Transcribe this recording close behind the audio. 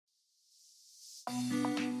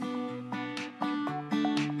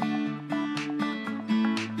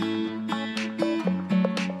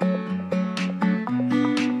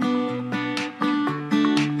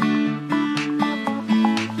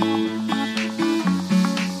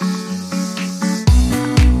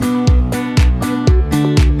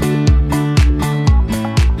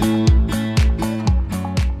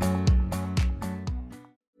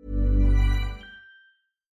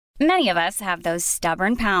Many of us have those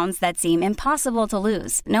stubborn pounds that seem impossible to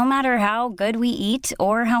lose, no matter how good we eat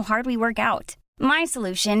or how hard we work out. My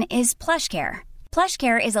solution is PlushCare.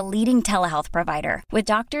 PlushCare is a leading telehealth provider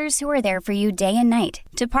with doctors who are there for you day and night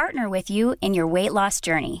to partner with you in your weight loss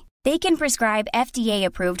journey. They can prescribe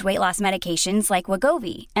FDA-approved weight loss medications like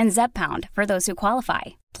Wegovy and Zepbound for those who qualify.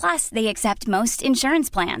 Plus, they accept most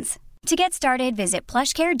insurance plans. To get started, visit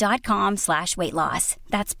plushcare.com/weightloss.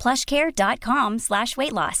 That's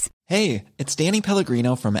plushcare.com/weightloss. Hey, it's Danny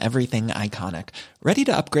Pellegrino from Everything Iconic. Ready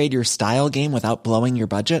to upgrade your style game without blowing your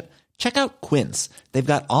budget? Check out Quince.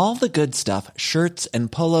 They've got all the good stuff, shirts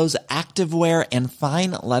and polos, activewear, and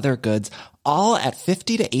fine leather goods, all at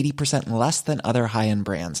 50 to 80% less than other high-end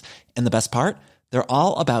brands. And the best part? They're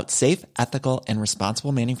all about safe, ethical, and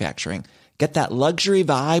responsible manufacturing. Get that luxury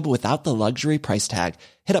vibe without the luxury price tag.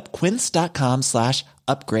 Hit up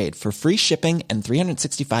quince.com/upgrade for free shipping and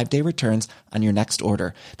 365-day returns on your next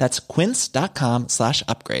order. That's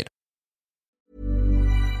quince.com/upgrade.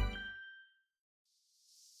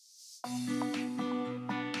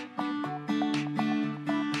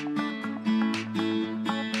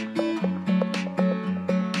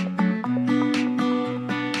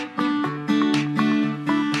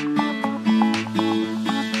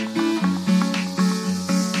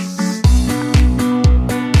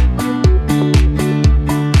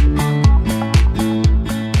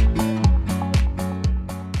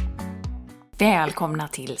 Välkomna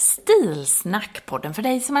till Stilsnack-podden för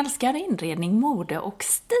dig som älskar inredning, mode och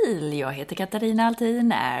stil. Jag heter Katarina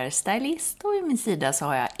Altin, är stylist och vid min sida så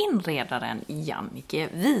har jag inredaren Jannike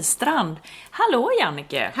Wistrand. Hallå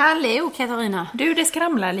Jannike! Hallå Katarina! Du, det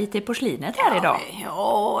skramlar lite i porslinet här idag.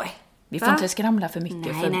 Ja. Vi får inte skramla för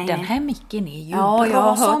mycket för den här micken är ju bra. Jag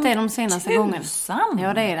har hört det de senaste gångerna.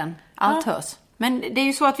 Ja, det är den. Allt hörs. Men det är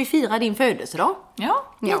ju så att vi firar din födelsedag. Ja,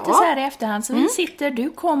 lite så här i efterhand. Så vi sitter, du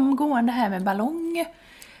kom gående här med ballong,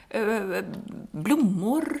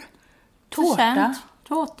 blommor, tårta.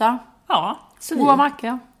 Ja, så goda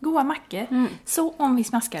mackor. Goda mackor. Så om vi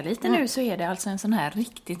smaskar lite nu så är det alltså en sån här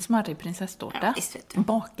riktigt smarrig prinsesstårta. En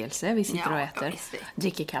bakelse vi sitter och äter.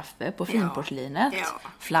 Dricker kaffe på finporslinet. Ja.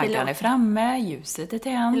 Flaggan är framme, ljuset är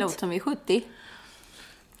tänt. Det låter som vi är 70.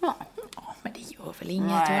 Ja. Men det gör väl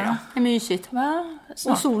inget, va? Det är mysigt. Va?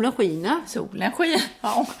 Och solen skiner. Solen skiner.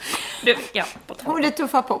 Ja. Du, ja, och det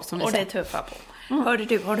tuffar på som och det tuffar på. Hörde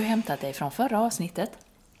du, har du hämtat dig från förra avsnittet?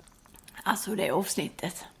 Alltså det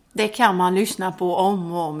avsnittet. Det kan man lyssna på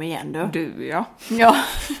om och om igen då. Du, ja. Ja.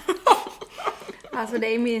 Alltså det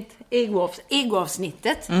är mitt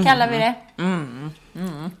egoavsnittet, kallar vi det.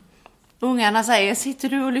 Ungarna säger, sitter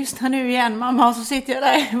du och lyssnar nu igen mamma? Och så sitter jag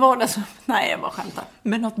där i vardagsrummet. Nej, jag bara skämtar.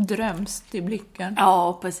 Med något drömst i blicken.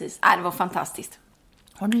 Ja, precis. Det var fantastiskt.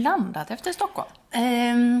 Har du landat efter Stockholm?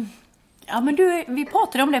 Ja, men du, vi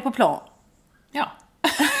pratade om det på plan. Ja.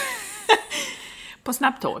 På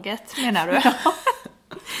snabbtåget, menar du? Ja.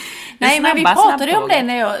 Nej, men vi pratade om det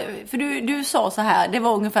när för du sa så här, det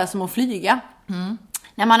var ungefär som att flyga.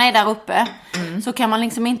 När man är där uppe så kan man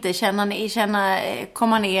liksom inte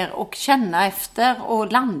komma ner och känna efter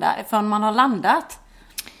och landa förrän man har landat.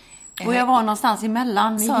 Och jag var någonstans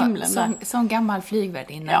emellan i himlen där. Som gammal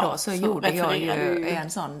flygvärdinna då så gjorde jag ju en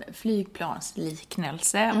sån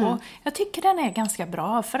flygplansliknelse. Och jag tycker den är ganska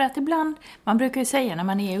bra för att ibland, man brukar ju säga när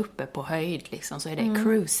man är uppe på höjd liksom, så är det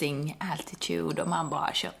cruising altitude och man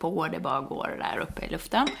bara kör på, det bara går där uppe i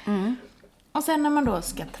luften. Och sen när man då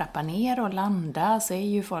ska trappa ner och landa så är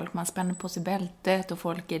ju folk, man spänner på sig bältet och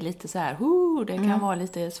folk är lite så här, det kan vara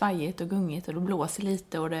lite svajigt och gungigt och det blåser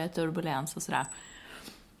lite och det är turbulens och sådär.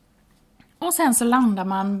 Och sen så landar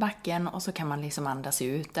man backen och så kan man liksom andas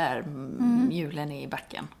ut där hjulen är i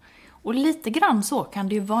backen. Och lite grann så kan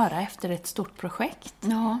det ju vara efter ett stort projekt.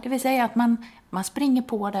 Ja. Det vill säga att man springer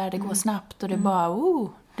på där, det går snabbt och det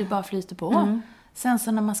bara flyter på. Sen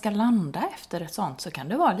så när man ska landa efter ett sånt så kan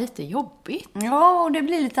det vara lite jobbigt. Ja, och det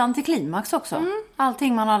blir lite antiklimax också.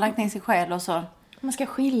 Allting man har lagt ner sig själv och så. Man ska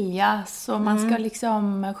skiljas och man ska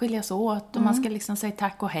liksom skiljas åt och man ska liksom säga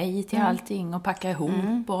tack och hej till allting och packa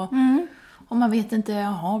ihop och man vet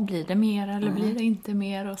inte, blir det mer eller blir det inte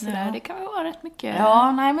mer och sådär. Ja. Det kan vara rätt mycket.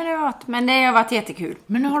 Ja, nej men det har varit jättekul.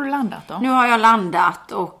 Men nu har du landat då? Nu har jag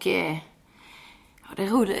landat och det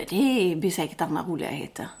blir säkert andra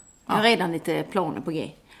roligheter. Jag har redan lite planer på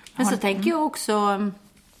grej. Men så tänker jag också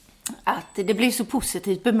att det blir så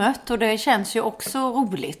positivt bemött och det känns ju också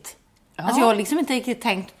roligt. Ja. Alltså jag har liksom inte riktigt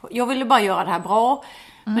tänkt på, jag ville bara göra det här bra.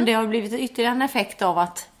 Men det har blivit ytterligare en effekt av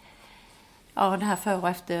att det här före och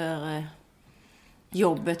efter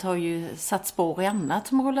jobbet har ju satt spår i annat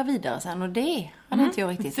som rullar vidare sen. Och det hade inte jag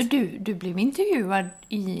riktigt. För du blev intervjuad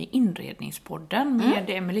i Inredningspodden med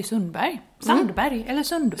Emelie Sundberg. Sandberg eller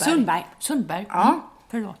Sundberg? Sundberg. Ja.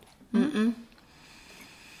 Förlåt.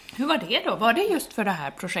 Hur var det då? Var det just för det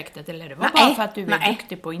här projektet eller det var bara för att du är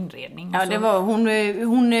duktig på inredning? Ja, det var,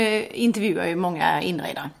 hon intervjuar ju många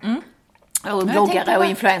inredare. Och bloggare och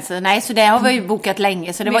influencer. Nej, så det har vi ju bokat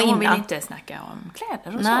länge. Så det var innan. Hon vill inte snacka om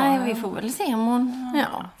kläder och så. Nej, vi får väl se om hon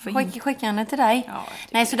skickar henne till dig. Ja,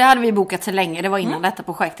 nej, så det hade vi bokat så länge. Det var innan detta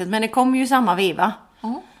projektet. Men det kom ju samma veva.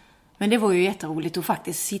 Men det var ju jätteroligt att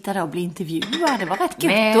faktiskt sitta där och bli intervjuad. Det var rätt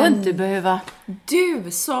gött att inte behöva...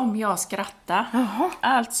 Du som jag skrattar.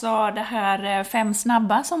 Alltså det här 5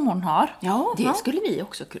 snabba som hon har. Ja, det skulle vi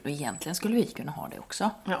också kunna... Egentligen skulle vi kunna ha det också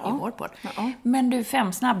i vår podd. Men du,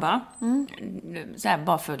 5 snabba. Så här,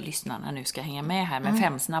 bara för lyssnarna nu ska hänga med här. Men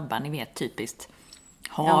 5 snabba, ni vet typiskt.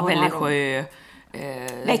 Hav eller sjö...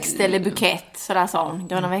 växt eller bukett, sådär sa hon.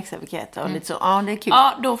 Gröna växelbukett och lite så. Ja, det är kul.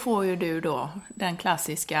 Ja, då får ju du då den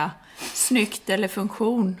klassiska snyggt eller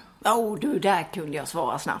funktion. Du, där kunde jag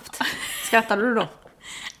svara snabbt. Skrattade du då?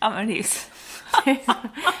 Ja, men det är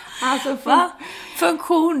alltså,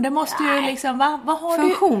 funktion, det måste ju liksom, vad har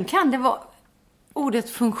funktion kan det vara, ordet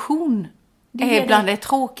funktion är bland det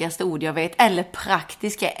tråkigaste ord jag vet, eller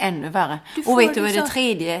praktiska är ännu värre. Och vet du vad det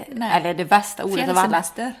tredje, eller det värsta ordet av alla?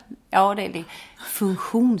 Ja, det är det.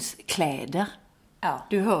 Funktionskläder. Ja.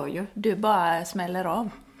 Du hör ju. Du bara smäller av.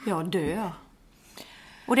 Jag dör.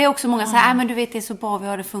 Och det är också många som säger, men du vet det är så bra vi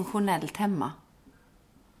har det funktionellt hemma.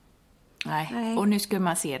 Nej. Och nu ska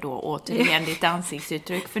man se då återigen ditt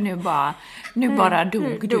ansiktsuttryck, för nu bara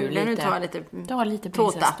dog du lite. Nu tar jag lite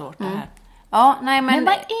prinsesstårta här. Ja, nej men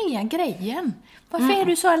vad är grejen? Varför är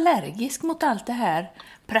du så allergisk mot allt det här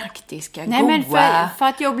praktiska, goda? Men för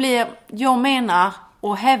att jag menar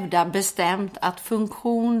och hävdar bestämt att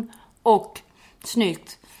funktion och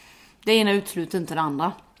snyggt, det ena utesluter inte det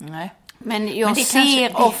andra. Nej. Men jag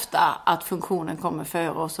ser ofta att funktionen kommer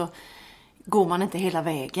före och så går man inte hela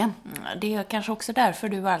vägen. Det är kanske också därför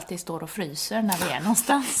du alltid står och fryser när vi är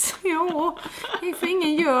någonstans. Ja, för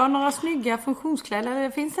ingen gör några snygga funktionskläder,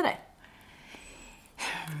 eller finns det?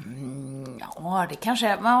 Ja, det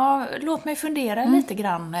kanske... låt mig fundera lite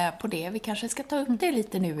grann på det. Vi kanske ska ta upp det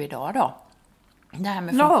lite nu idag då. Det här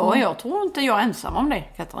med funktion. Ja, jag tror inte jag är ensam om det,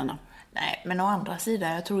 Katarina. Nej, men å andra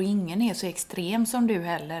sidan, jag tror ingen är så extrem som du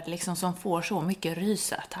heller, liksom som får så mycket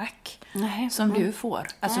rysattack som du får.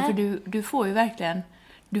 Alltså för du får ju verkligen,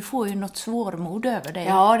 du får ju något svårmod över dig.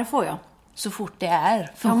 Ja, det får jag. Så fort det är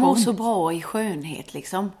funktion. Jag mår så bra i skönhet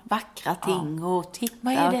liksom, vackra ting och titta.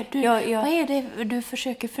 Vad är det du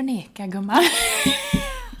försöker förneka, gumman?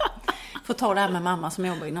 Får ta det här med mamma som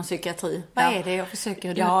jobbar inom psykiatri. Vad är det jag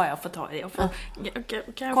försöker? Ja, jag får ta det.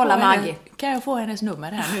 Kolla Maggie. Kan jag få hennes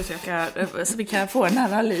nummer här nu så vi kan få en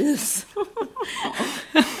analys?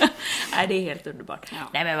 Nej, det är helt underbart. Ja.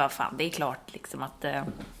 Nej, men vad fan, det är klart liksom att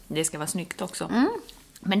det ska vara snyggt också.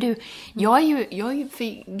 Men du, jag är ju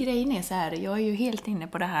för grejen är så här, jag är ju helt inne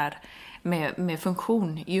på det här med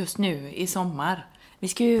funktion just nu i sommar. Vi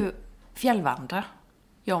ska ju fjällvandra,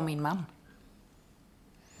 jag och min man.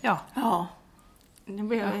 Ja.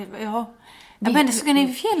 Men ska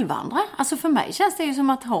ni fjällvandra? Alltså för mig känns det ju som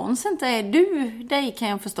att Hans inte är dig kan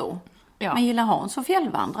jag förstå. Ja. Men gillar Hans att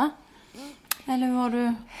fjällvandra? Eller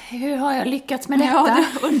hur har jag lyckats med detta,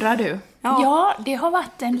 undrar du? Ja, det har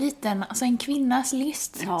varit en kvinnas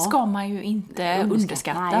list ska man ju inte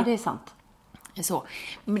underskatta. Nej, det är sant. Så,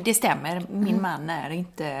 det stämmer, min man är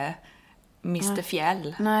inte Mr.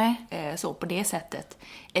 Fjäll. Nej. Så på det sättet.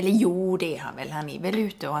 Eller jo, det är han väl. Han är väl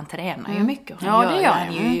ute och han tränar ju mycket. Det gör han. Han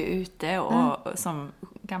är ju ute och som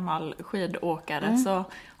gammal skidåkare så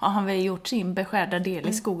har han väl gjort sin beskärda del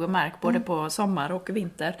i skog och mark både på sommar och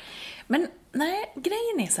vinter. Men nej,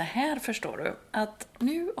 grejen är så här, förstår du, att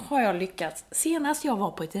nu har jag lyckats. Senast jag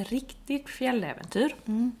var på ett riktigt fjälläventyr.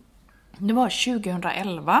 Det var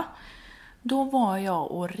 2011. Då var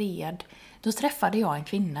jag och red. Då träffade jag en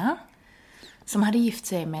kvinna som hade gift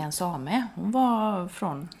sig med en same. Hon var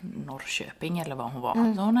från Norrköping eller vad hon var.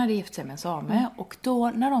 Så hon hade gift sig med en same. Och då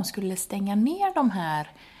när de skulle stänga ner de här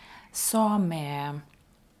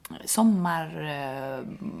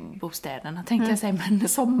sommarbostäderna tänkte jag säga, men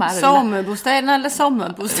sommarbostäderna eller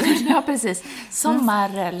sommarbostäderna. Ja, precis.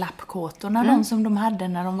 Sommarlappkåtorna, de som de hade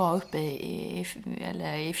när de var uppe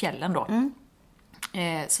i fjällen då.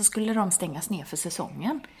 Så skulle de stängas ner för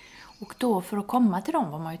säsongen. Och då för att komma till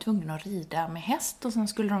dem var man ju tvungen att rida med häst och sen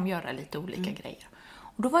skulle de göra lite olika grejer.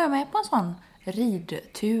 Och då var jag med på en sån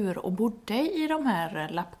ridtur och bodde i de här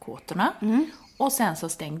lappkåtorna. Och sen så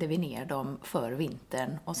stängde vi ner dem för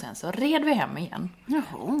vintern och sen så red vi hem igen.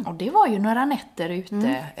 Jaha. Och det var ju några nätter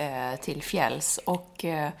ute till fjälls och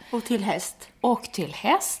till häst. Och till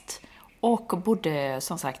häst. Och bodde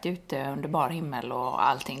som sagt ute under bar himmel och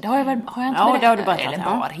allting. Det har jag väl, har jag inte det har du berättat. Eller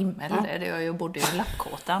bar himmel, jag bodde ju i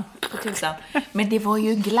lappkåtan på tusan. Men det var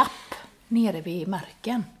ju glapp nere vid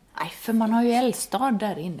marken. Nej, för man har ju eldstad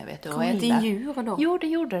där inne, vet du. Kom inte djur då? Jo, det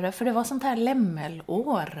gjorde det, för det var sånt här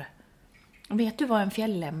lämmelår. Vet du vad en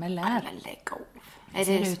fjällämmel är? Men lägg av. Det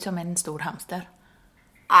ser ut som en stor hamster.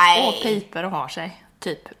 Nej. Och piper och har sig.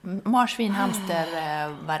 Typ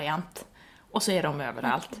marsvinhamster-variant. Och så är de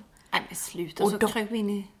överallt. Nej, men sluta. Och så kröp in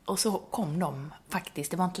i... Och så kom de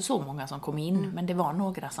faktiskt, det var inte så många som kom in, men det var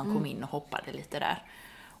några som kom in och hoppade lite där.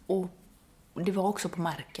 Och det var också på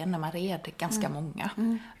marken när man red ganska många.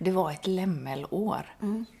 Det var ett lämmelår.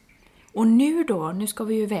 Och nu ska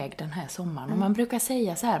vi ju iväg den här sommaren. Och man brukar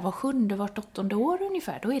säga så här, var 7:e, vart 8:e år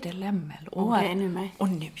ungefär, då är det lämmelår. Och det är nu med. Och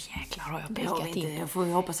nu jäklar har jag prickat in.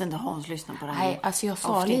 Jag hoppas inte Hans lyssnar på det här. Nej, alltså jag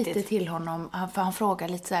sa lite till honom, för han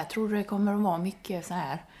frågade lite så här, tror du det kommer att vara mycket så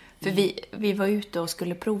här? För vi var ute och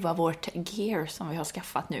skulle prova vårt gear som vi har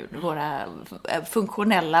skaffat nu. Våra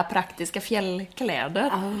funktionella, praktiska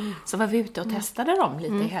fjällkläder. Så var vi ute och testade dem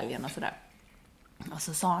lite i helgen och sådär. Och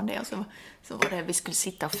så sa han det, och så var det, vi skulle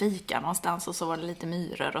sitta och fika någonstans och så var det lite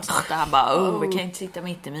myror och sånt. Och han bara, vi kan inte sitta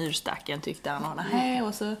mitt i myrstacken, tyckte han. Och nej,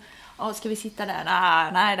 och så, ska vi sitta där?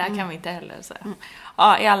 Nej, där kan vi inte heller. Så.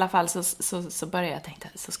 Ja, i alla fall så började jag tänka,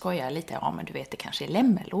 så skojar jag lite, men du vet, det kanske är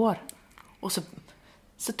lämmelår. Och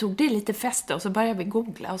så tog det lite fäste och så började vi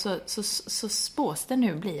googla och så spås det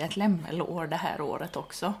nu bli ett lämmelår det här året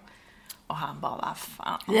också. Och han bara, vad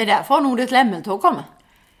fan. Det är därför ordet lämmeltåg kommer.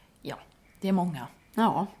 Ja, det är många.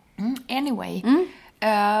 Ja. Anyway,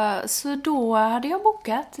 så då hade jag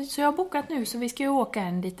bokat. Så jag har bokat nu, så vi ska ju åka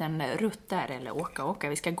en liten rutt där, eller åka.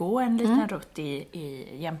 Vi ska gå en liten rutt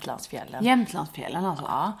i Jämtlandsfjällen. Jämtlandsfjällen alltså?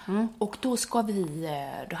 Ja, och då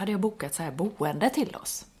då hade jag bokat så här boende till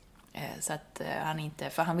oss. Så att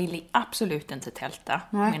för han ville absolut inte tälta,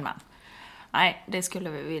 min man. Nej, det skulle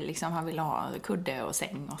vi liksom, han ville ha kudde och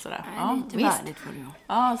säng och sådär. Nej, ja, lite värdigt för det.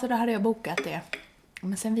 Ja, så då hade jag bokat det.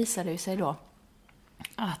 Men sen visade det sig då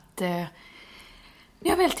att när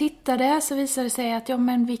jag väl tittade så visade det sig att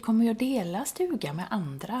men vi kommer ju att dela stuga med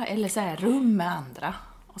andra, eller så här rum med andra.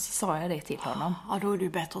 Och så sa jag det till honom. Ja, då är det ju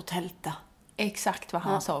bättre att tälta. Exakt vad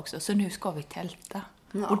han sa också, så nu ska vi tälta.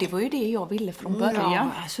 Ja. Och det var ju det jag ville från början. Ja,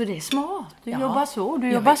 så det är smart. Du jobbar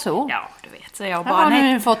så. Ja, du vet. Så jag har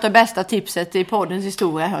nu fått det bästa tipset i poddens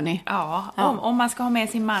historia, hörni. Ja. Om man ska ha med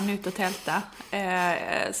sin man ut och tälta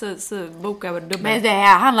så bokar jag dubbel. Men det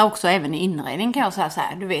här handlar också även i inredning, kan jag säga så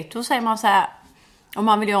här. Du vet, då säger man så här, om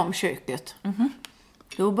man vill göra om köket.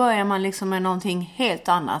 Då börjar man liksom med någonting helt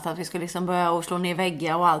annat. Att vi ska liksom börja och slå ner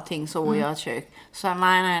väggar och allting så och göra ett kök. Så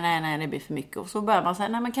nej, det blir för mycket. Och så börjar man säga,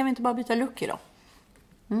 nej men kan vi inte bara byta luckor då?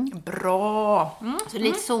 Bra. Så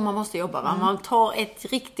lite så man måste jobba, va? Man tar ett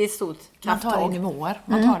riktigt stort krafttag. Man tar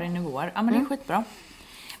det i nivåer. Ja, men det är skitbra.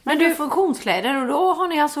 Men du, funktionskläder, och då har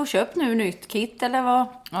ni alltså köpt nu nytt kit, eller vad?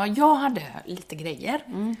 Ja, jag hade lite grejer.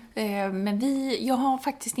 Men jag har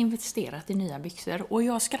faktiskt investerat i nya byxor. Och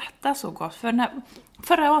jag skrattar så gott. För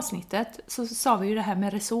förra avsnittet så sa vi ju det här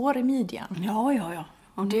med resår i midjan. Ja.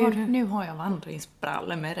 Och nu har jag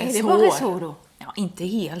vandringsbrallor med resår. Är det bara resår då? Ja, inte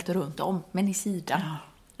helt runt om, men i sidan.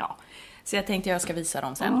 Ja. Så jag tänkte jag ska visa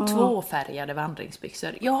dem sen. 2-färgade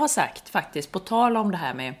vandringsbyxor. Jag har sagt faktiskt, på tal om det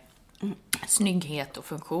här med snygghet och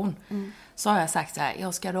funktion, så har jag sagt så här, jag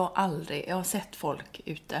har sett folk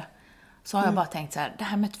ute, så har jag bara tänkt så här, det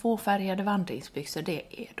här med 2-färgade vandringsbyxor,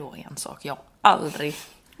 det är då en sak jag aldrig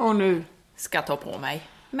ska ta på mig.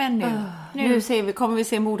 Men nu kommer vi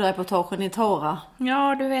se modereportagen i Tara.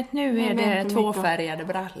 Ja, du vet, nu är det 2-färgade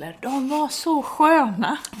brallor. De var så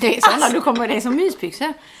sköna. Det är sådana, det är som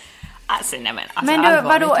mysbyxor.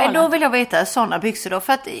 Men då vill jag veta sådana byxor då.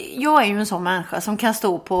 För att jag är ju en sån människa som kan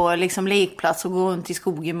stå på liksom lekplats och gå runt i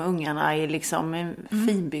skogen med ungarna i liksom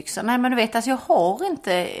finbyxor. Nej, men du vet, alltså jag har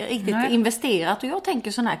inte riktigt investerat. Och jag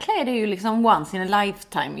tänker sådana här kläder är ju liksom once in a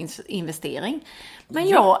lifetime investering. Men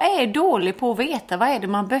jag är dålig på att veta vad är det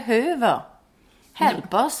man behöver.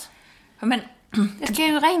 Help us. Men det ska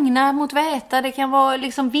ju regna mot väta, det kan vara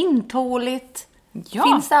liksom vindtåligt. Ja.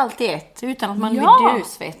 Finns det alltid ett utan att man blir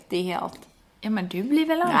dösvettig helt? Ja, men du blir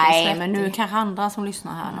väl aldrig svettig? Nej, men nu kanske andra som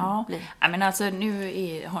lyssnar här nu. Ja, men alltså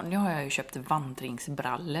nu har jag ju köpt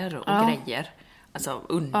vandringsbrallor och grejer. Alltså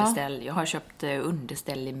underställ. Jag har köpt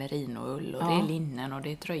underställ i merinoull och det är linnen och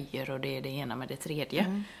det är tröjor och det är det ena med det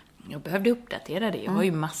tredje. Jag behövde uppdatera det. Jag har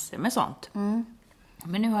ju massor med sånt.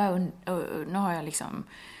 Men nu har jag liksom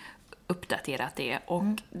uppdaterat det. Och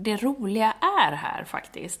det roliga är här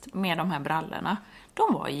faktiskt med de här brallorna.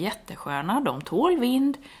 De var jättesköna, de tål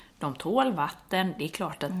vind, de tål vatten. Det är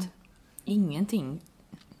klart att ingenting...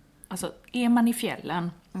 Alltså, är man i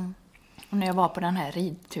fjällen, och när jag var på den här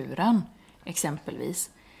ridturen exempelvis,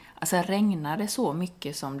 alltså regnade så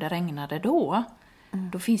mycket som det regnade då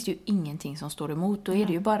finns det ju ingenting som står emot. Då är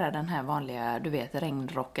det ju bara den här vanliga, du vet,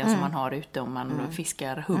 regnrocken som man har ute om man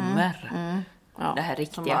fiskar hummer. Ja, det här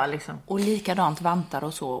riktiga. Liksom... Och likadant vantar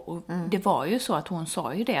och så. Och det var ju så att hon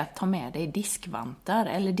sa ju det, att ta med dig diskvantar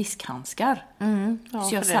eller diskhandskar. Ja,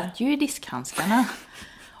 så jag satt ju i diskhandskarna.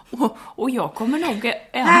 Och jag kommer nog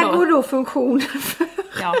ändå... Här går då funktionen.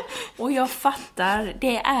 Ja, och jag fattar,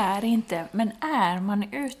 det är inte... Men är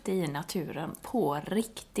man ute i naturen på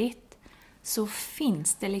riktigt så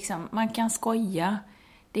finns det liksom... Man kan skoja.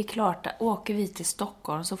 Det är klart att åker vi till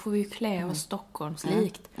Stockholm så får vi klä oss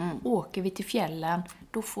Stockholmslikt. Åker vi till fjällen,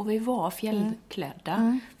 då får vi vara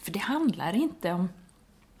fjällklädda. För det handlar inte om...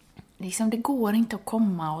 Liksom, det går inte att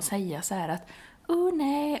komma och säga så här att...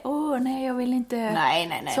 nej, jag vill inte...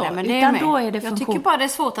 Nej, så, men det är då är det jag tycker bara det är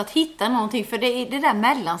svårt att hitta någonting, för det är det där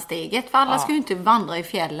mellansteget. För alla ska ju inte vandra i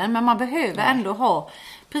fjällen, men man behöver ändå ha,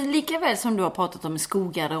 lika väl som du har pratat om en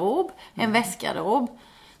skogarderob, en västgarderob,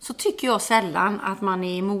 så tycker jag sällan att man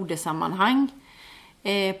i modesammanhang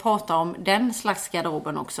pratar om den slags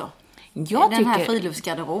garderoben också. Den här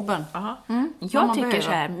friluftsgarderoben. Jag tycker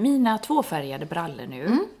så här, mina tvåfärgade brallor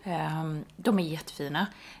nu, de är jättefina.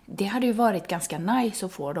 Det hade ju varit ganska nice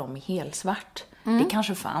att få dem i helsvart. Det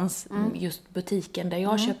kanske fanns, just butiken där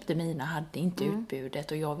jag köpte mina hade inte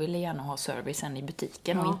utbudet och jag ville gärna ha servicen i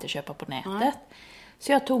butiken och inte köpa på nätet.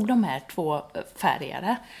 Så jag tog de här två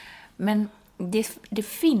färgade. Men det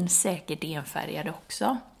finns säkert enfärgade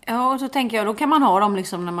också. Ja, och så tänker jag, då kan man ha dem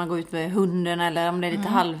liksom när man går ut med hunden eller om det är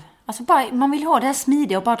lite Alltså bara, man vill ha det här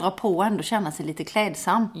smidiga och bara dra på och ändå känna sig lite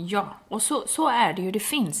klädsam. Ja, och så är det ju, det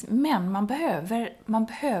finns. Men man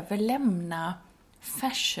behöver lämna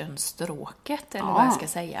fashionstråket, eller vad jag ska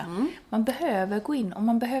säga. Man behöver gå in, och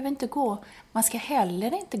man behöver inte gå, man ska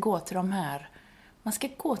heller inte gå till de här, man ska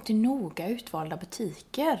gå till noga utvalda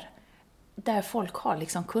butiker där folk har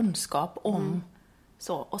liksom kunskap om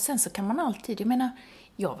så. Och sen så kan man alltid, jag menar,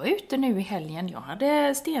 jag var ute nu i helgen, jag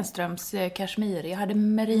hade Stenströms kashmir, jag hade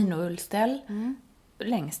merino-ullställ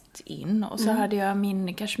längst in och så hade jag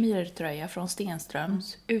min kashmirtröja från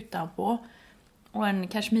Stenströms utanpå och en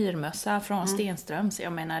kashmirmössa från Stenströms.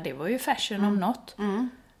 Jag menar, det var ju fashion om något.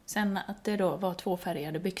 Sen att det då var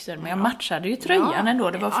tvåfärgade byxor, men jag matchade ju tröjan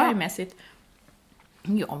ändå, det var färgmässigt.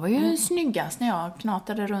 Jag var ju snyggast när jag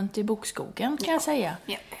knatade runt i bokskogen, kan jag säga.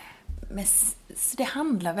 Men det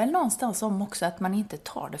handlar väl någonstans om också att man inte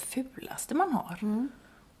tar det fulaste man har.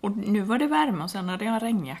 Och nu var det värme och sen hade jag en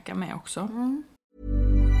regnjacka med också.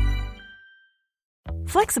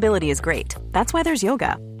 Flexibility is great. That's why there's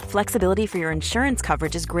yoga. Flexibility for your insurance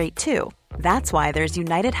coverage is great too. That's why there's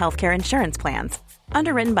United Healthcare Insurance Plans.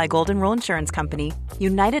 Underwritten by Golden Rule Insurance Company,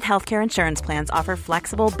 United Healthcare Insurance Plans offer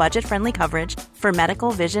flexible, budget-friendly coverage for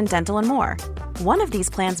medical, vision, dental, and more. One of these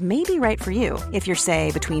plans may be right for you if you're,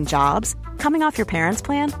 say, between jobs, coming off your parents'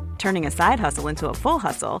 plan, turning a side hustle into a full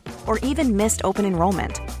hustle, or even missed open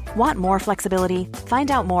enrollment. Want more flexibility?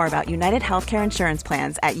 Find out more about United Healthcare Insurance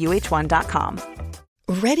Plans at uh1.com.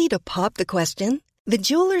 Ready to pop the question? The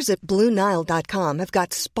jewelers at BlueNile.com have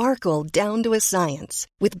got sparkle down to a science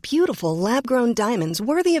with beautiful lab-grown diamonds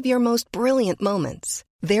worthy of your most brilliant moments.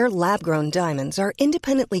 Their lab-grown diamonds are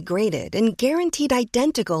independently graded and guaranteed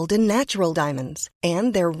identical to natural diamonds,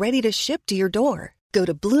 and they're ready to ship to your door. Go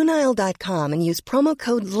to BlueNile.com and use promo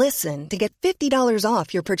code LISTEN to get $50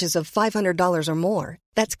 off your purchase of $500 or more.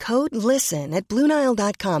 That's code LISTEN at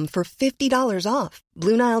BlueNile.com for $50 off.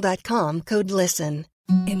 BlueNile.com, code LISTEN.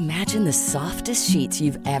 Imagine the softest sheets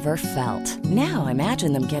you've ever felt. Now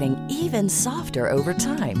imagine them getting even softer over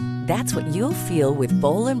time. That's what you'll feel with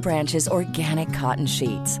Boll & Branch's organic cotton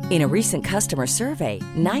sheets. In a recent customer survey,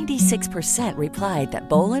 96% replied that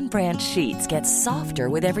Boll & Branch sheets get softer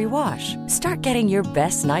with every wash. Start getting your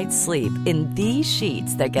best night's sleep in these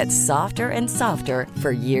sheets that get softer and softer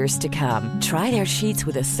for years to come. Try their sheets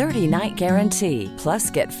with a 30-night guarantee.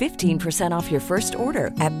 Plus, get 15% off your first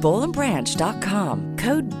order at bollandbranch.com.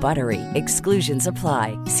 Code BUTTERY. Exclusions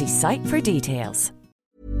apply. See site for details.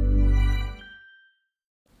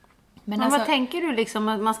 Men alltså, vad tänker du liksom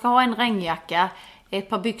att man ska ha en regnjacka, ett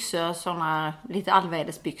par byxor, såna lite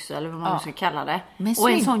allvädersbyxor eller vad man ska kalla det.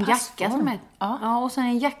 Och en sån jacka som är, och sen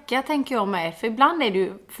en jacka tänker jag med. För ibland är det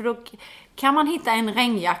ju, för då kan man hitta en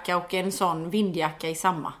regnjacka och en sån vindjacka i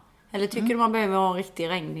samma. Eller tycker du man behöver ha en riktig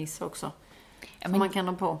regnnis också? Som man kan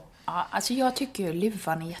ha på? Ja, alltså jag tycker ju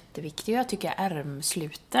luvan är jätteviktig. Jag tycker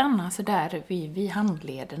ärmsluten, alltså där vid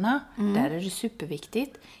handlederna, där är det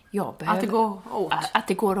superviktigt. Att det går åt. Att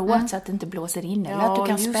det går åt så att det inte blåser in. Eller att du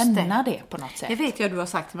kan spänna det på något sätt. Det vet jag du har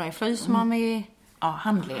sagt till mig. Fryser man med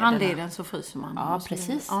handleden så fryser man. Ja,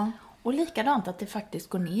 precis. Ja. Och likadant att det faktiskt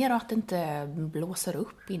går ner och att det inte blåser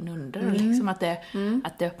upp in under. Liksom att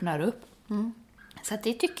det öppnar upp. Så att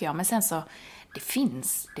det tycker jag. Men sen så,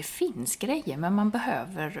 det finns grejer, men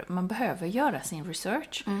man behöver göra sin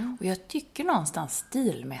research. Och jag tycker någonstans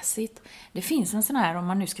stilmässigt, det finns en sån här, om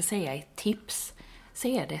man nu ska säga ett tips, så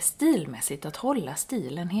är det stilmässigt att hålla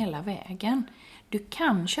stilen hela vägen. Du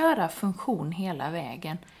kan köra funktion hela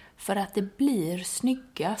vägen för att det blir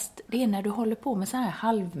snyggast. Det är när du håller på med så här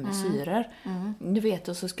halvmesyrer. Du vet,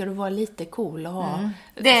 och så ska du vara lite cool och ha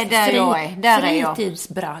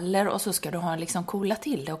fritidsbrallor och så ska du ha liksom coola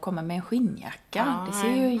till det och komma med en skinnjacka. Det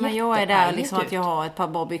ser ju men jag är där liksom att jag har ett par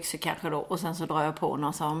bra byxor kanske då och sen så drar jag på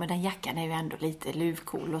någon så men den jackan är ju ändå lite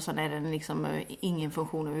luvcool och så är den liksom ingen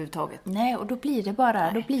funktion överhuvudtaget. Nej, och då blir det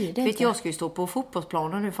bara, Vet jag ska ju stå på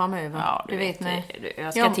fotbollsplanen nu framöver. Ja, du vet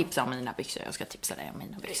jag ska tipsa om mina byxor. Jag ska tipsa dig om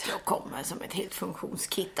mina byxor. Jag kommer som ett helt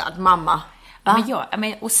funktionskittad mamma.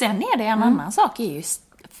 Och sen är det en annan sak är ju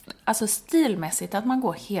alltså stilmässigt att man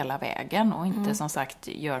går hela vägen och inte som sagt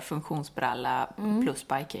gör funktionsbralla plus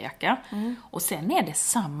bikerjacka. Och sen är det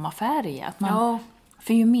samma färg att man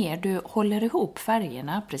för ju mer du håller ihop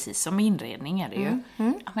färgerna, precis som inredning är det ju,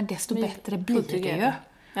 men desto bättre blir det ju.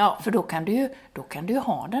 Ja. För då kan du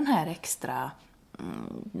ha den här extra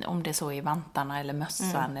om det så är vantarna eller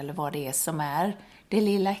mössan eller vad det är som är det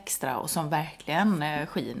lilla extra och som verkligen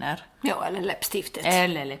skiner. Ja, eller läppstiftet.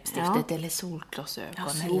 Eller solglasögon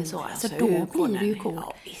eller så. Så då blir det ju coolt.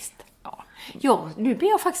 Ja, visst. Ja, nu blir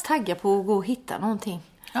jag faktiskt taggad på att gå och hitta någonting.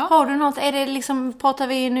 Ja. Har du något, är det liksom, pratar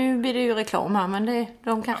vi, nu blir det ju reklam här, men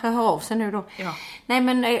de kanske hör av sig nu då. Ja. Nej,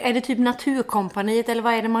 men är det typ Naturkompaniet eller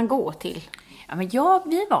vad är det man går till? Ja, men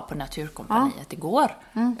vi var på Naturkompaniet igår.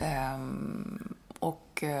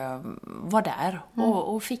 Och var där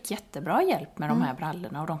och fick jättebra hjälp med de här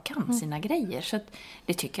brallorna och de kan sina grejer. Så att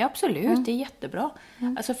det tycker jag absolut, det är jättebra.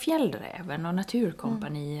 Alltså Fjällräven och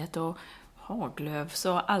Naturkompaniet och Haglöfs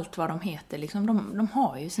och allt vad de heter. Liksom, de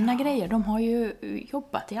har ju sina grejer. De har ju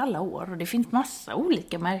jobbat i alla år och det finns massa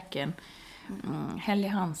olika märken. Helge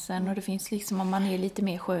Hansen och det finns liksom om man är lite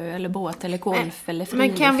mer sjö eller båt eller golf eller friluft.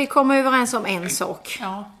 Men kan vi komma överens om en sak?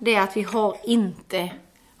 Ja. Det är att vi har inte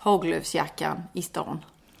Haglöfsjackan i stan.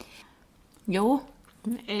 Jo.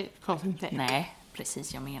 Nej,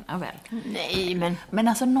 precis, jag menar väl. Nej, men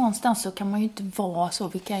alltså någonstans så kan man ju inte vara så.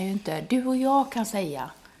 Vi kan ju inte, du och jag kan säga,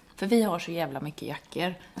 för vi har så jävla mycket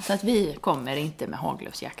jackor, så att vi kommer inte med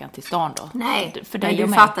Haglöfsjackan till stan då. Nej, för men du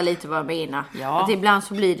fattar lite vad jag menar. Ja. Att ibland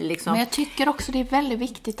så blir det liksom. Men jag tycker också det är väldigt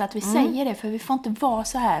viktigt att vi säger det, för vi får inte vara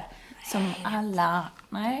så här som alla.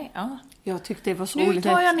 Nej, ja. Jag tyckte det var så nu roligt.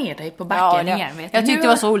 Nu tar jag ner dig på backen igen. Vet jag tyckte det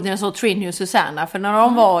var så roligt när jag såg Trinny och Susanna. För när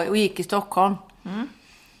de var och gick i Stockholm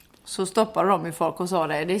så stoppade de ju folk och sa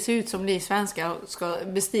det ser ut som ni svenskar ska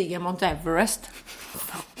bestiga Mount Everest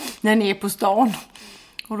när ni är på stan.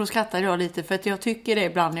 Och då skrattade jag lite för att jag tycker det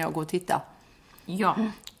ibland när jag går och tittar. Ja.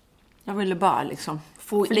 Jag ville bara liksom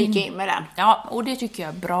få flika in med den. Ja, och det tycker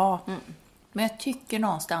jag är bra. Men jag tycker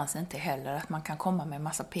någonstans inte heller att man kan komma med en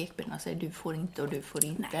massa pekbilder och säga du får inte och du får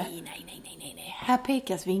inte. Nej. Här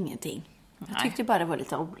pekas vi ingenting. Jag tyckte bara det var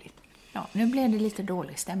lite roligt. Ja, nu blev det lite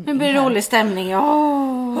dålig stämning. Nu blir det dålig stämning,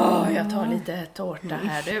 jag tar lite tårta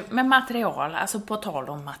här. Du. Men material, alltså på tal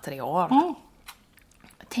om material.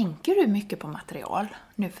 Tänker du mycket på material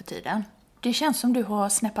nu för tiden? Det känns som du har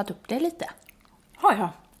snäppat upp det lite. Ja.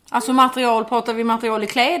 Alltså material, pratar vi material i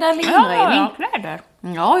kläder eller inredning? Ja, kläder.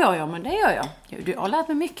 Ja, men det gör jag. Du har lärt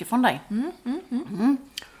mig mycket från dig.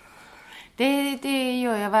 Det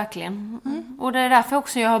gör jag verkligen. Och det är därför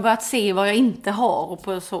också jag har börjat se vad jag inte har och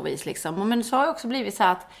på så vis liksom. Men så har jag också blivit så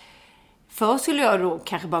att först skulle jag då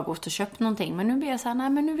kanske bara gått och köpt någonting. Men nu blir jag så här, nej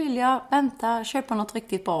men nu vill jag vänta, köpa något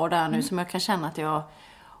riktigt bra där nu som jag kan känna att jag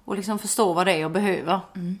och liksom förstå vad det är jag behöver.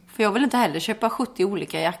 För jag vill inte heller köpa 70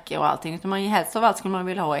 olika jackor och allting. Utan man helst av allt skulle man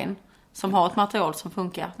vilja ha en som har ett material som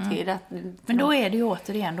funkar till det. Men då är det ju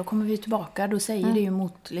återigen, då kommer vi tillbaka. Då säger det ju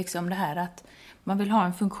mot liksom det här att man vill ha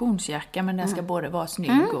en funktionsjacka men den ska både vara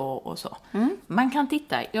snygg och så. Man kan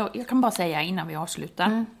titta, jag kan bara säga innan vi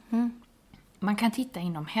avslutar. Man kan titta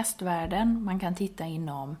inom hästvärlden, man kan titta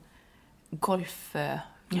inom golfvärlden.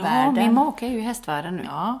 Ja, min make är ju hästvärlden nu.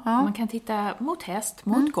 Ja, man kan titta mot häst,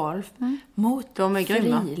 mot golf, mot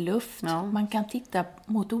friluft. Ja. Man kan titta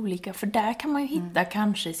mot olika, för där kan man ju hitta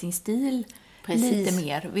kanske sin stil lite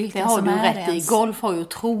mer. Det har du rätt i. Golf har ju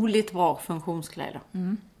otroligt bra funktionskläder.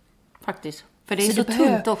 faktiskt. För det är så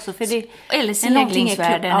tunt också. För det eller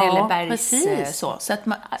seglingsvärden eller bergs... precis. Så att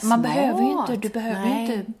man behöver ju inte... Du behöver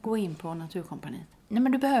inte gå in på Naturkompaniet. Nej,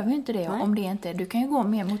 men du behöver ju inte det om det inte... Du kan ju gå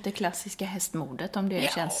mer mot det klassiska hästmodet om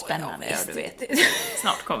det känns spännande. Ja, du vet.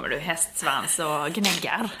 Snart kommer du hästsvans och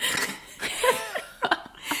gnäggar.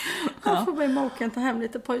 Jag får be maken ta hem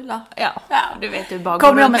lite prylar. Ja, du vet. Du bara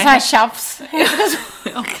kommer de med så här tjafs.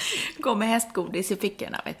 Gå med hästgodis i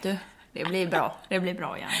fickorna, vet du. Det blir bra. Det blir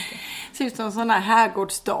bra, Jannike. Ser ut som en sån här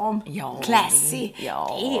herrgårdsdam. Ja, classy.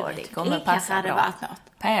 Ja, det kommer det passa hade bra. varit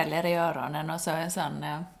något. Pärlor i öronen och så en sån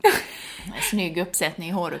snygg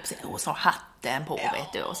uppsättning, håruppsättning. Och så hatten på,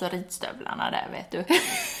 vet du. Och så ridstövlarna där, vet du.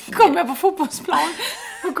 Kommer jag på fotbollsplan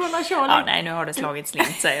och kolla Charlie. Ja, nej, nu har det slagit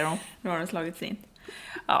slint, säger de. Nu har det slagit slint.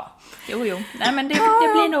 Ja, jo. Nej, men det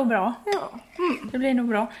blir nog bra. Ja. Det blir nog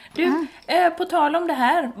bra. Du, på tal om det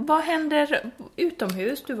här, vad händer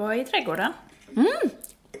utomhus? Du var i trädgården. Jag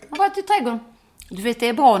har varit i trädgården. Du vet, det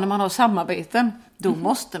är bra när man har samarbeten. Då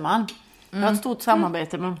måste man. Jag har ett stort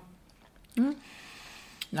samarbete med...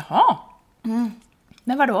 Jaha.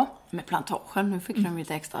 Men vadå? Med plantagen. Nu fick de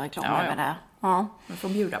lite extra reklam över det. Ja. Vi får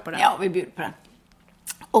bjuda på det. Ja, vi bjuder på det.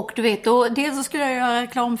 Och du vet, då, dels så skulle jag göra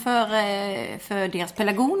reklam för deras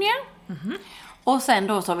pelargonier. Och sen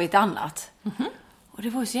då så har vi ett annat. Och det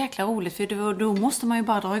var ju så jäkla roligt, för då måste man ju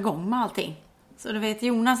bara dra igång med allting. Så du vet,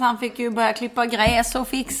 Jonas han fick ju börja klippa gräs och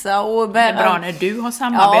fixa. Och det är bra när du har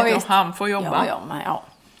samarbete och han får jobba. Ja.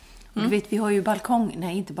 Och du vet, vi har ju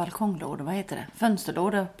inte balkonglådor, vad heter det?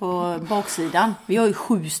 Fönsterlådor på baksidan. Vi har ju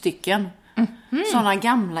 7 stycken. Sådana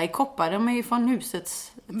gamla i koppar, de är ju från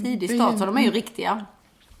husets tidig start, så de är ju riktiga.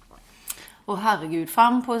 Och herregud,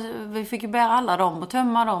 vi fick ju bära alla dem och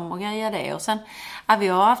tömma dem och greja det. Och sen, vi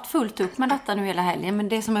har haft fullt upp med detta nu hela helgen. Men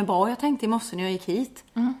det som är bra, jag tänkte i morse när jag gick hit.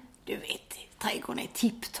 Du vet, trädgården är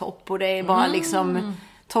tipptopp och det är bara liksom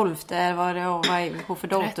 12:e, vad är vi på för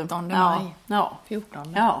datum? 13 maj. Ja.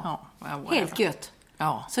 14. Ja. Helt gött.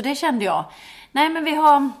 Ja. Så det kände jag. Nej, men vi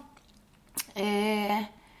har...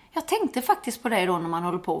 jag tänkte faktiskt på det då när man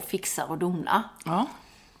håller på och fixar och donar. Ja.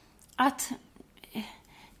 Att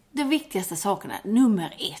de viktigaste sakerna,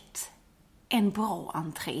 nummer 1, en bra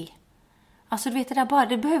entré. Alltså du vet det där bara,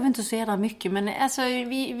 det behöver inte så jävla mycket, men alltså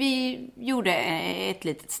vi gjorde ett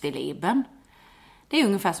litet stilleben. Det är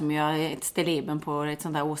ungefär som att göra ett stilleben på ett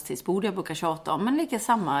sånt där årstidsbord jag brukar tjata om, men lika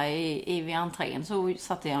samma vid entrén, så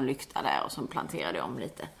satte jag en lykta där och så planterade jag om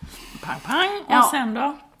lite. Pang, och sen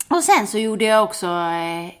då? Och sen så gjorde jag också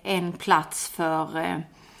en plats för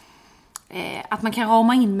att man kan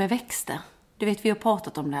rama in med växter. Du vet, vi har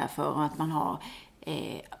pratat om det här för att man har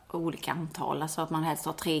olika antal. Alltså att man helst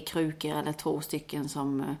har 3 krukor eller 2 stycken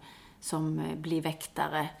som blir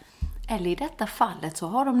väktare. Eller i detta fallet så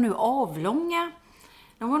har de nu avlånga.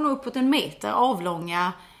 De var nog uppåt 1 meter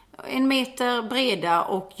avlånga. 1 meter breda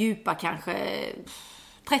och djupa kanske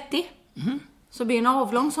 30. Så blir en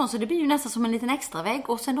avlång sån, så det blir ju nästan som en liten extra vägg.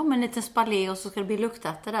 Och sen då med en liten spalé och så ska det bli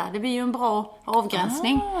luktat där. Det blir ju en bra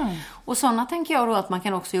avgränsning. Och sådana tänker jag då att man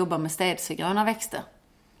kan också jobba med städsegröna växter.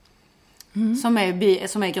 Som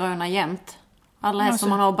är gröna jämt. Alla här som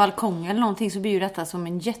man har balkong eller någonting, så blir ju detta som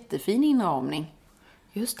en jättefin inramning.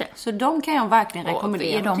 Just det. Så de kan jag verkligen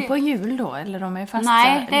rekommendera. Är de på jul då? Eller de är fasta?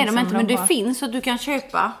 Nej, det är de inte. Men det finns så att du kan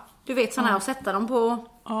köpa. Du vet sådana här och sätta dem på.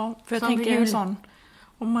 Ja, för jag tänker en sån.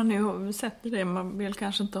 Om man nu sätter det, man vill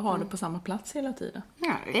kanske inte ha det på samma plats hela tiden.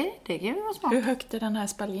 Ja, det kan ju vara smart. Hur högt är den här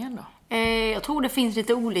spaljen då? Jag tror det finns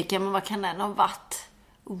lite olika, men vad kan den ha varit?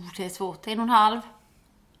 Det är svårt. 1,5.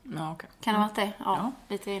 Ja, okay. Kan det ha varit det? Ja.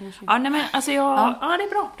 Lite 1,20. Ja, nej, men alltså det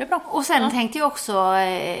är bra. Och sen tänkte jag också,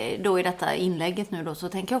 då i detta inlägget nu då, så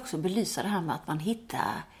tänker jag också belysa det här med att man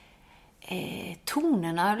hittar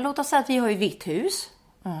tonerna. Låt oss säga att vi har ju vitt hus.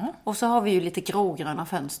 Och så har vi ju lite grågröna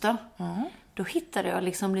fönster. Då hittade jag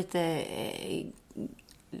liksom lite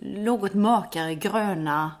något mörkare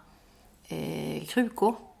gröna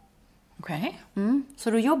krukor. Okej.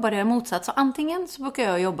 Så då jobbade jag motsatt. Så antingen så brukar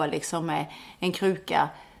jag jobba liksom med en kruka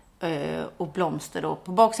och blomster då.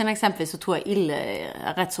 På baksidan exempelvis så tog jag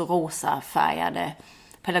rätt så rosa färgade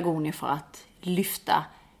pelargonier för att lyfta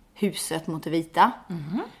huset mot det vita.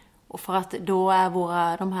 Och för att då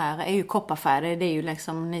är de här är ju kopparfärgade. Det är ju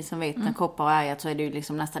liksom, ni som vet när koppar är ärgat så är det ju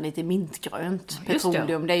liksom nästan lite mintgrönt.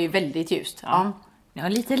 Petroleum, det är ju väldigt ljust. Ja. Ja,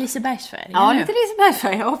 lite Lisebergsfärg. Ja, lite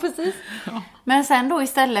Lisebergsfärg, ja precis. Ja. Men sen då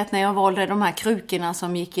istället när jag valde de här krukorna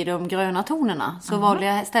som gick i de gröna tonerna, så valde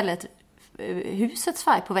jag istället husets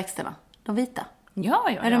färg på växterna, de vita. Ja.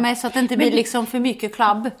 Är du med, så att det inte blir liksom för mycket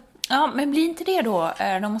klabb? Ja, men blir inte det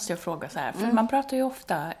då måste jag fråga så här, för man pratar ju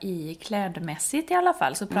ofta klädmässigt i alla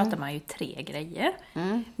fall, så pratar man ju 3 grejer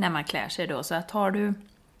när man klär sig då, så att har du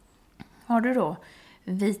har du då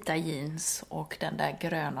vita jeans och den där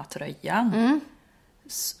gröna tröjan,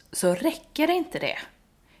 så räcker det inte det.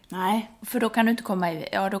 Nej. För då kan du inte komma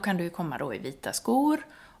då kan du komma då i vita skor,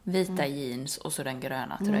 vita jeans och så den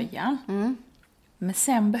gröna tröjan. Men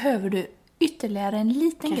sen behöver du ytterligare en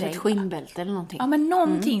liten Kanske grej. ett skinnbälte eller någonting. Ja, men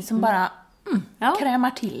någonting som bara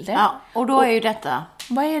krämar till det. Ja, och då är ju detta...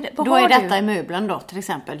 Vad är det? Då är detta i möbeln då, till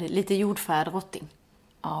exempel. Lite jordfärd rotting.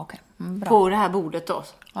 Ja, okej. Bra. På det här bordet då.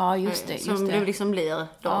 Ja, just det. Som det liksom blir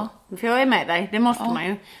då. För jag är med dig, det måste man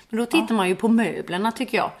ju. Men då tittar man ju på möblerna,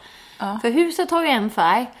 tycker jag. Ja. För huset har ju en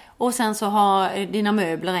färg. Och sen så har dina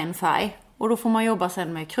möbler en färg. Och då får man jobba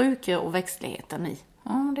sen med krukor och växtligheten i.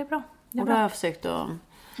 Ja, det är bra. Och då har jag försökt att...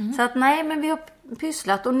 Så att nej, men vi har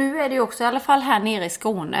pysslat. Och nu är det ju också, i alla fall här nere i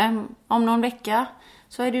Skåne, om någon vecka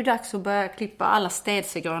så är det ju dags att börja klippa alla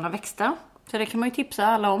städsegröna växter. Så det kan man ju tipsa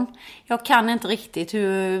alla om. Jag kan inte riktigt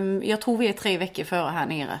hur... Jag tror vi är 3 veckor före här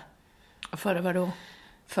nere. Före vad då?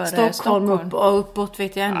 Före Stockholm uppåt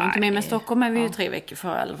vet jag ännu inte mer. Men Stockholm är vi ju 3 veckor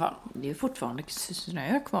före i alla fall. Det är ju fortfarande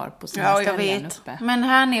snö kvar på sina ställen. ställen. Ja, jag vet. Uppe. Men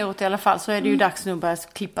här neråt i alla fall så är det ju dags nu att börja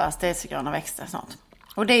klippa städsegröna växter snart.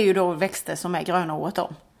 Och det är ju då växter som är gröna året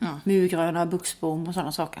om. Murgröna, buxbom och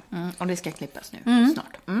sådana saker. Och det ska klippas nu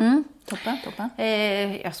snart. Toppen.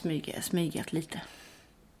 Jag smyger lite.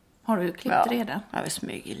 Har du klippt redan? Ja, jag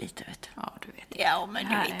smyger lite, vet du. Ja, du vet. Ja, men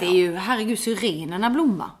du vet, det är ju, herregud, syrenerna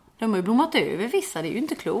blommar. De har ju blommat över vissa, det är ju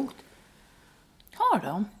inte klokt. Har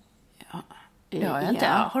de? Ja, inte.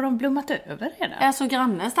 Har de blommat över redan? Alltså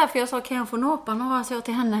grannens där, för jag sa, kan jag få nåpa några? Så jag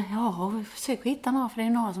till henne, försök hitta några, för det är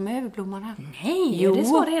några som är överblommade här. Nej, är det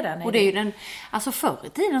så redan? Och det är ju den, alltså förr i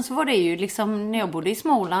tiden så var det ju liksom, när jag bodde i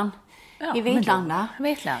Småland, i Vetlanda.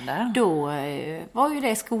 Då var ju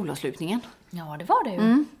det skolavslutningen. Ja, det var det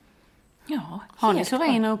ju. Ja, har ni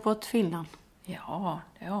syrener uppåt Finland? Ja,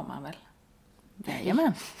 det har man väl.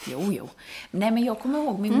 Jajamän. Jo. Nej, men jag kommer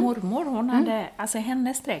ihåg min mormor, hon hade, alltså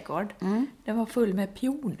hennes trädgård, det var full med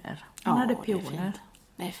pioner. Hon hade pioner.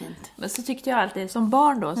 Det är fint. Men så tyckte jag alltid, som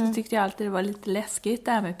barn då, så tyckte jag alltid det var lite läskigt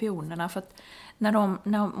där med pionerna. För att när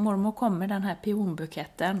mormor kom med den här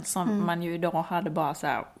pionbuketten, som man ju idag hade bara så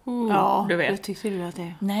här, du vet. Då tyckte du att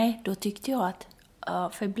det... Nej, då tyckte jag att,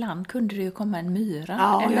 för ibland kunde det ju komma en myra.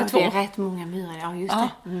 Ja, eller två. Det är rätt många myrar, ja just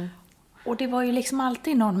det. Och det var ju liksom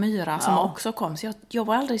alltid någon myra som också kom. Så jag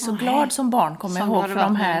var aldrig så glad som barn, kommer jag ihåg, för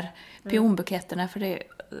de här pionbuketterna. För det,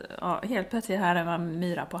 helt plötsligt här är man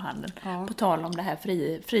myra på handen. På tal om det här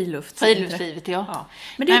friluftslivet. Ja.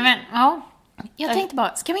 Men jag tänkte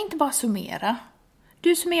bara, ska vi inte bara summera?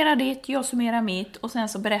 Du summerar ditt, jag summerar mitt. Och sen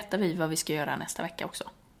så berättar vi vad vi ska göra nästa vecka också.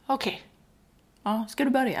 Okej. Ja, ska du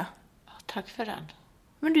börja? Ja, tack för den.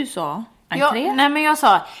 Men du sa entré? Nej, men jag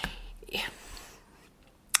sa...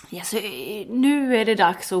 Ja, så nu är det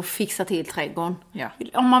dags att fixa till trädgården. Ja.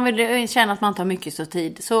 Om man vill känna att man tar mycket så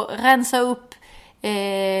tid, så rensa upp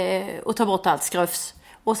och ta bort allt skrufs.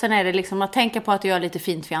 Och sen är det liksom att tänka på att göra lite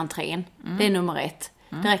fint vid entrén. Det är nummer 1.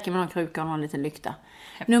 Det räcker med någon kruka och någon liten lykta.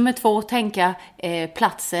 Nummer 2, tänka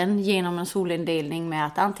platsen genom en solindelning med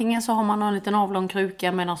att antingen så har man någon liten avlång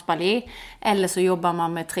kruka med någon spaljer, eller så jobbar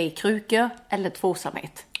man med 3 krukor eller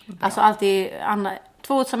 2-samhet. Alltså alltid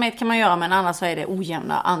 2-samhet kan man göra, men annars så är det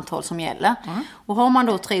ojämna antal som gäller. Och har man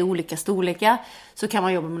då 3 olika storlekar så kan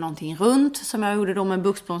man jobba med någonting runt, som jag gjorde då med en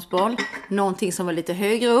buxbomsboll. Någonting som var lite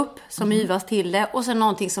högre upp, som yvas till det. Och sen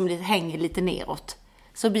någonting som hänger lite neråt.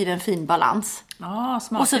 Så blir det en fin balans.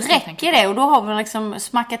 Smart. Och så räcker det, och då har vi liksom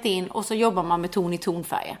smackat in, och så jobbar man med ton i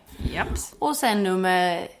tonfärger. Japs. Och sen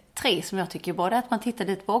nummer 3 som jag tycker bara är att man tittar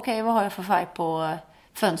lite på, okej, vad har jag för färg på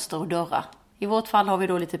fönster och dörrar? I vårt fall har vi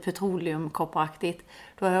då lite petroleumkopparaktigt.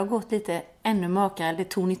 Då har jag gått lite ännu mörkare, eller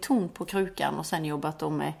ton i ton på krukan, och sen jobbat då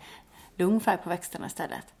med lugn färg på växterna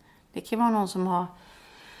istället. Det kan vara någon som har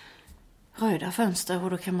röda fönster, och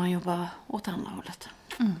då kan man jobba åt andra hållet.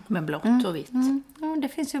 Med blått och vitt. Det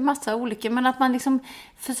finns ju massa olika, men att man liksom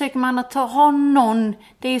försöker man att ha någon,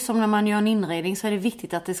 det är ju som när man gör en inredning, så är det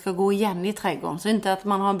viktigt att det ska gå igen i trädgården. Så inte att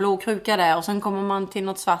man har en blå kruka där och sen kommer man till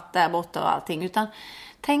något svart där borta och allting, utan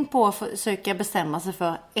tänk på att försöka bestämma sig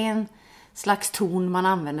för en slags ton man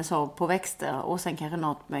använder sig av på växter, och sen kanske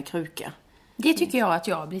något med kruka. Det tycker jag att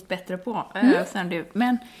jag har blivit bättre på sen du.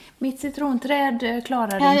 Men mitt citronträd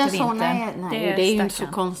klarade inte vintern. Nej, det är ju inte så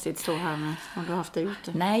konstigt så här med om du har haft det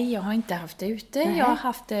ute. Nej, jag har inte haft det ute.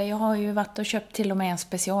 Jag har ju varit och köpt till och med en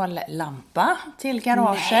speciallampa till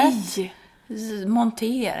garaget. Nej!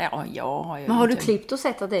 Montera. Ja, jag har ju. Men har du klippt och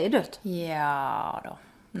sett att det är dött? Ja då.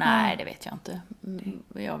 Nej, det vet jag inte.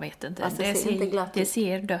 Jag vet inte. Alltså, det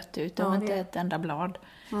ser dött ut. Det var inte ett enda blad.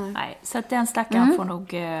 Nej, så att den stackaren får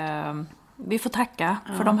nog... vi får tacka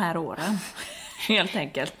för de här åren. helt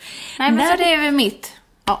enkelt. Nej, men så det är väl mitt.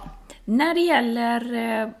 Ja. När det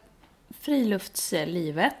gäller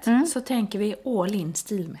friluftslivet så tänker vi all in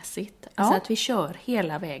stilmässigt. Alltså att vi kör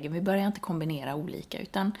hela vägen. Vi börjar inte kombinera olika,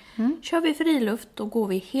 utan kör vi friluft, då går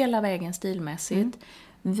vi hela vägen stilmässigt.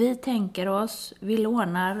 Vi tänker oss, vi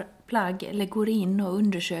lånar plagg eller går in och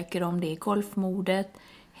undersöker om det är golfmodet,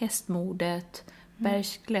 hästmodet,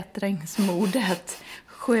 bergsklättringsmodet,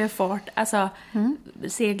 sjöfart, alltså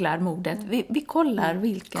seglarmodet. Vi kollar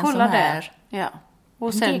vilken som är. Ja.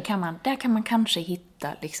 Och sen, där kan man kanske hitta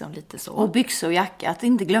liksom lite så. Och byxor och jacka, att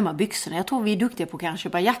inte glömma byxorna. Jag tror vi är duktiga på att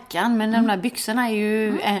köpa jackan, men de där byxorna är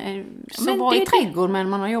ju så bra i trädgården, men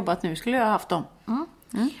man har jobbat nu, skulle jag ha haft dem.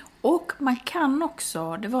 Och man kan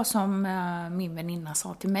också, det var som min väninna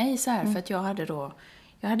sa till mig så här, för att jag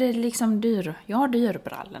hade liksom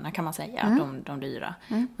dyrbrallorna kan man säga, de dyra.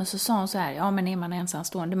 Men så sa hon så här, ja men är man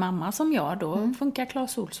ensamstående mamma som jag, då funkar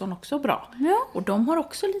Clas Ohlson också bra. Ja. Och de har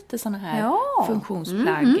också lite såna här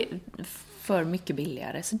funktionsplagg för mycket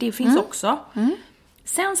billigare, så det finns också.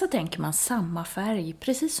 Sen så tänker man samma färg,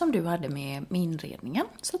 precis som du hade med inredningen.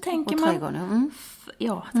 Så tänker man trädgården.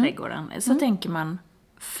 Trädgården. Så tänker man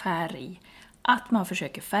färg. Att man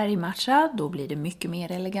försöker färgmatcha, då blir det mycket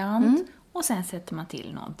mer elegant. Och sen sätter man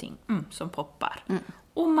till någonting som poppar.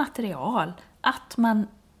 Och material, att man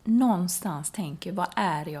någonstans tänker, vad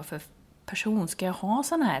är jag för person? Ska jag ha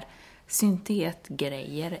sån här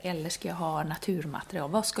syntetgrejer eller ska jag ha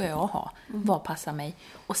naturmaterial? Vad ska jag ha? Vad passar mig?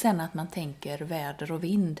 Och sen att man tänker väder och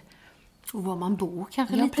vind. Och var man bor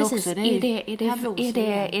kanske ja, lite precis. också.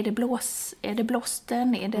 Är det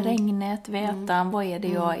blåsten? Är det regnet? Vätan? Vad är det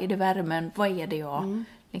jag? Är det värmen? Vad är det jag?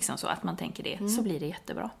 Liksom så att man tänker det. Så blir det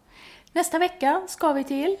jättebra. Nästa vecka ska vi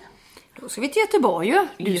till... Då ska vi till Göteborg ju.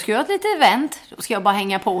 Du ska göra ett litet event. Då ska jag bara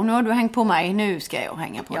hänga på. Nu har du hängt på mig. Nu ska jag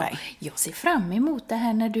hänga på dig. Jag ser fram emot det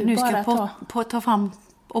här när du nu bara ska jag ta fram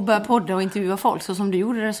och börja podda och intervjua folk så som du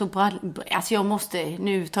gjorde det så bra. Alltså jag måste,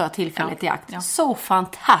 nu tar jag tillfället i akt. Ja. Så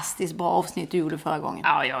fantastiskt bra avsnitt du gjorde förra gången.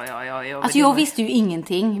 Ja. Alltså jag visste ju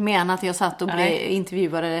ingenting mer än att jag satt och blev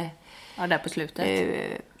intervjuade. Ja, där på slutet.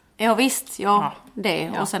 Ja visst,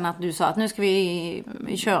 det. Och sen att du sa att nu ska vi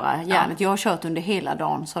köra järnet. Jag har kört under hela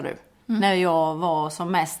dagen, sa du. När jag var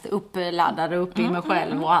som mest uppladdad upp i mig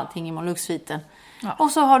själv och allting i Moluxviten. Ja.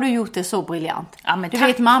 Och så har du gjort det så briljant. Ja, du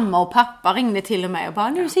vet, mamma och pappa ringde till och med och bara,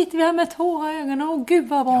 nu sitter vi här med tårar i ögonen. Åh gud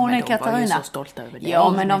vad bra hon är, Katarina. De var ju så stolta över det.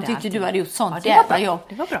 Ja, men de tyckte du hade gjort sånt jävla jobb.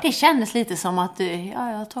 Det var bra. Det kändes lite som att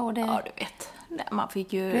jag tror det. Ja, du vet. Man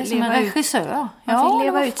fick ju du är som en regissör. Man fick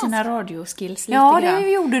leva ut sina radioskills lite grann. Ja, det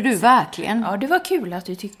gjorde du verkligen. Ja, det var kul att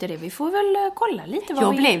du tyckte det. Vi får väl kolla lite vad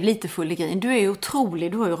jag blev lite full i grin. Du är ju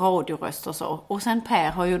otrolig, du har ju radioröst och så. Och sen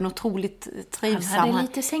Per har ju en otroligt trivsam. Han hade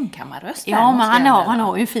lite sängkammarröst. Ja, men han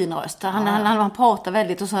har ju en fin röst. Han pratar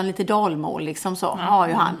väldigt och så har han lite dalmål liksom så. Har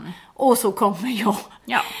ju han. Och så kommer jag.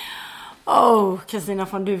 Ja. Kristina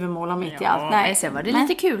från Duvemåla mitt i allt. Nej, sen var det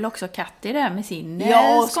lite kul också Katti där med sin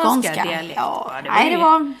skånska dialekt. Ja, det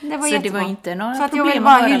var så jättebra. Det var inte några så att problem. Jag vill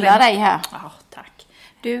bara hylla dig här. Ja, tack.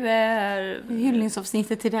 Du är...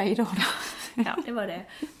 Hyllningsavsnittet till dig idag då. Ja, det var det.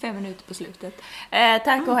 5 minuter på slutet.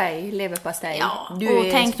 Tack och hej, leverpastej. Ja, och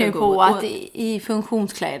tänk nu på att i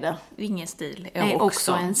funktionskläder. Ingen stil. Är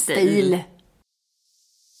också en stil.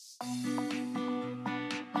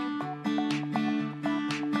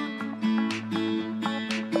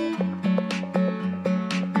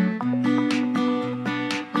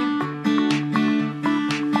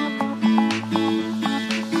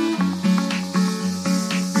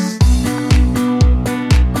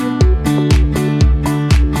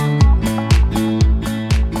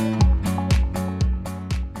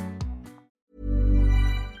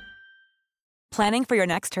 Planning for your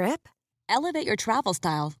next trip? Elevate your travel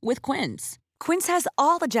style with Quince. Quince has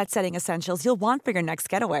all the jet-setting essentials you'll want for your next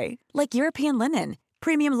getaway, like European linen,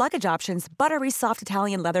 premium luggage options, buttery soft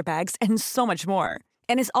Italian leather bags, and so much more.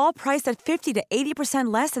 And is all priced at 50 to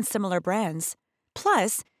 80% less than similar brands.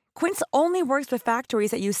 Plus, Quince only works with factories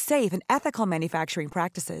that use safe and ethical manufacturing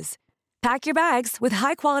practices. Pack your bags with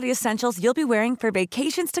high-quality essentials you'll be wearing for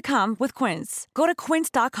vacations to come with Quince. Go to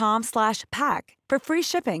quince.com/pack for free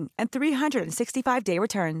shipping and 365-day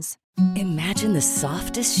returns. Imagine the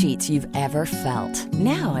softest sheets you've ever felt.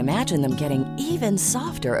 Now imagine them getting even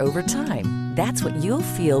softer over time. That's what you'll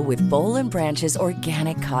feel with Boll & Branch's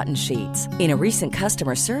organic cotton sheets. In a recent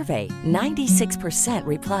customer survey, 96%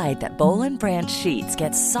 replied that Boll & Branch sheets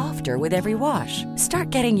get softer with every wash. Start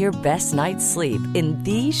getting your best night's sleep in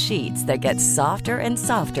these sheets that get softer and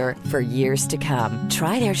softer for years to come.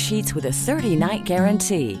 Try their sheets with a 30-night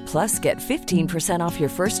guarantee. Plus, get 15% off your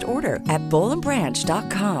first order at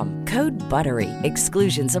BollandBranch.com. Code BUTTERY.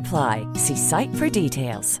 Exclusions apply. See site for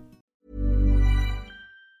details.